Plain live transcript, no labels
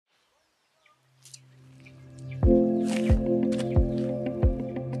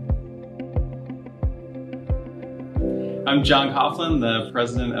I'm John Coughlin, the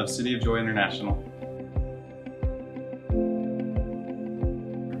president of City of Joy International.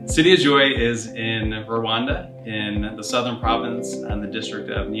 City of Joy is in Rwanda, in the southern province and the district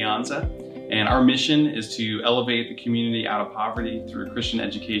of Nyanza. And our mission is to elevate the community out of poverty through Christian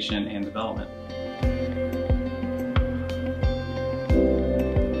education and development.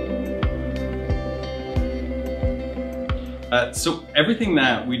 So everything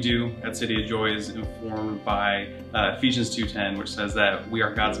that we do at City of Joy is informed by Ephesians 2:10, which says that we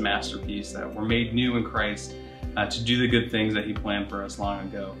are God's masterpiece, that we're made new in Christ to do the good things that He planned for us long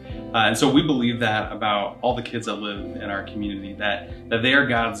ago. And so we believe that about all the kids that live in our community, that they are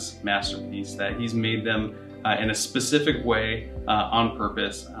God's masterpiece, that He's made them in a specific way on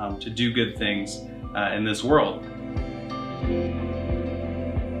purpose to do good things in this world.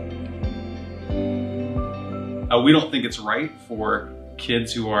 We don't think it's right for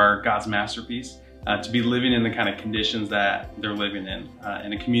kids who are God's masterpiece to be living in the kind of conditions that they're living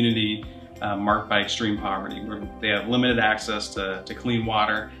in a community marked by extreme poverty, where they have limited access to clean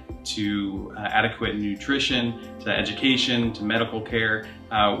water, to adequate nutrition, to education, to medical care,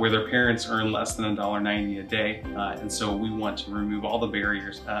 where their parents earn less than $1.90 a day. And so we want to remove all the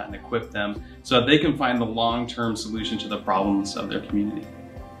barriers and equip them so that they can find the long-term solution to the problems of their community.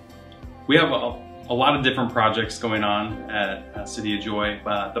 We have a lot of different projects going on at City of Joy.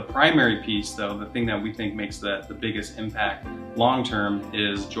 The primary piece, though, the thing that we think makes the biggest impact long-term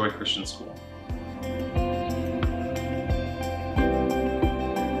is Joy Christian School.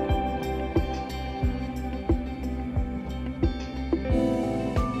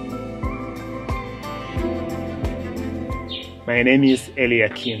 My name is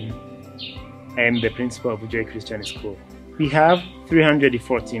Eliakim. I am the principal of Joy Christian School. We have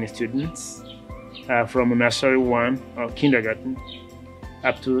 314 students from nursery 1 or kindergarten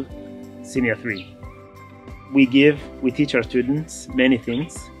up to senior 3. We teach our students many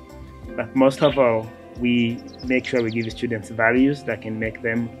things, but most of all, we make sure we give students values that can make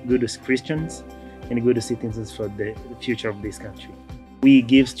them good as Christians and good citizens for the future of this country. We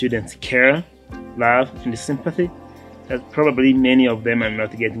give students care, love, and sympathy that probably many of them are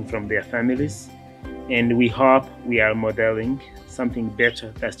not getting from their families. And we hope we are modeling something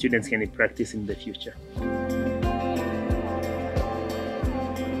better that students can practice in the future.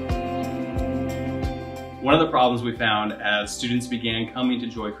 One of the problems we found as students began coming to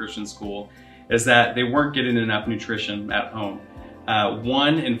Joy Christian School is that they weren't getting enough nutrition at home.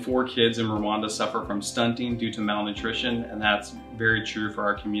 1 in 4 kids in Rwanda suffer from stunting due to malnutrition, and that's very true for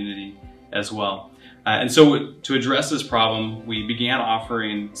our community as well. And so to address this problem, we began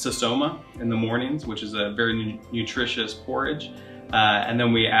offering sosoma in the mornings, which is a very nutritious porridge. And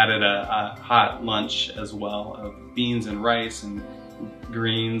then we added a hot lunch as well of beans and rice and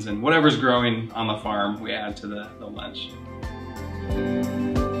greens and whatever's growing on the farm, we add to the lunch.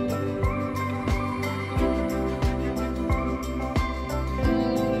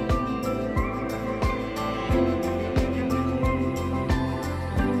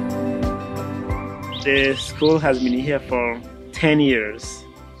 The school has been here for 10 years,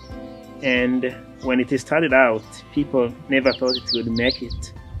 and when it started out, people never thought it would make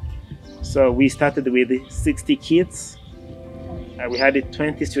it. So we started with 60 kids. We had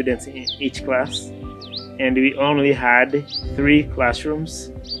 20 students in each class, and we only had 3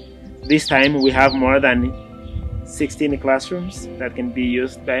 classrooms. This time we have more than 16 classrooms that can be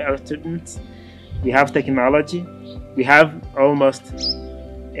used by our students. We have technology. We have almost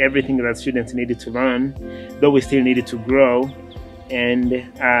everything that students needed to learn, though we still needed to grow. And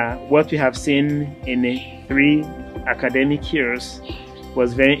what we have seen in 3 academic years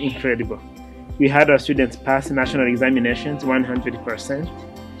was very incredible. We had our students pass national examinations 100%,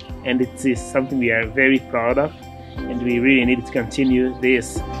 and it is something we are very proud of, and we really need to continue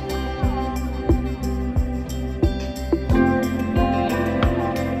this.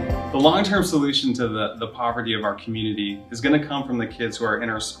 The long-term solution to the poverty of our community is going to come from the kids who are in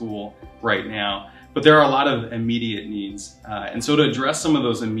our school right now. But there are a lot of immediate needs. And so to address some of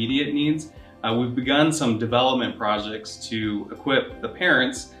those immediate needs, we've begun some development projects to equip the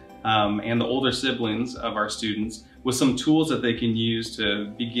parents and the older siblings of our students with some tools that they can use to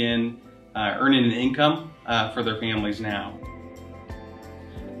begin earning an income for their families now.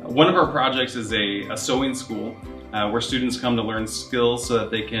 One of our projects is a sewing school where students come to learn skills so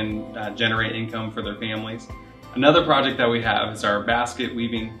that they can generate income for their families. Another project that we have is our basket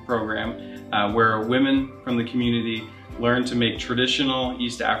weaving program, where women from the community learn to make traditional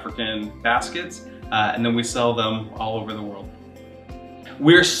East African baskets, and then we sell them all over the world.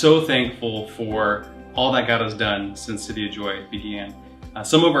 We're so thankful for all that God has done since City of Joy began.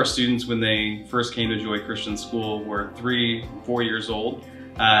 Some of our students, when they first came to Joy Christian School, were 3, 4 years old,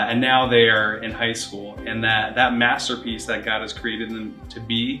 and now they are in high school. And that masterpiece that God has created them to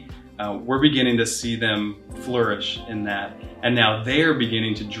be, we're beginning to see them flourish in that. And now they're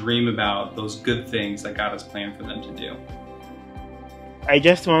beginning to dream about those good things that God has planned for them to do. I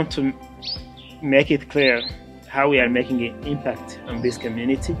just want to make it clear how we are making an impact on this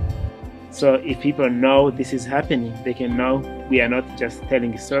community. So if people know this is happening, they can know we are not just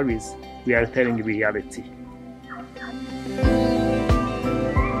telling stories, we are telling reality.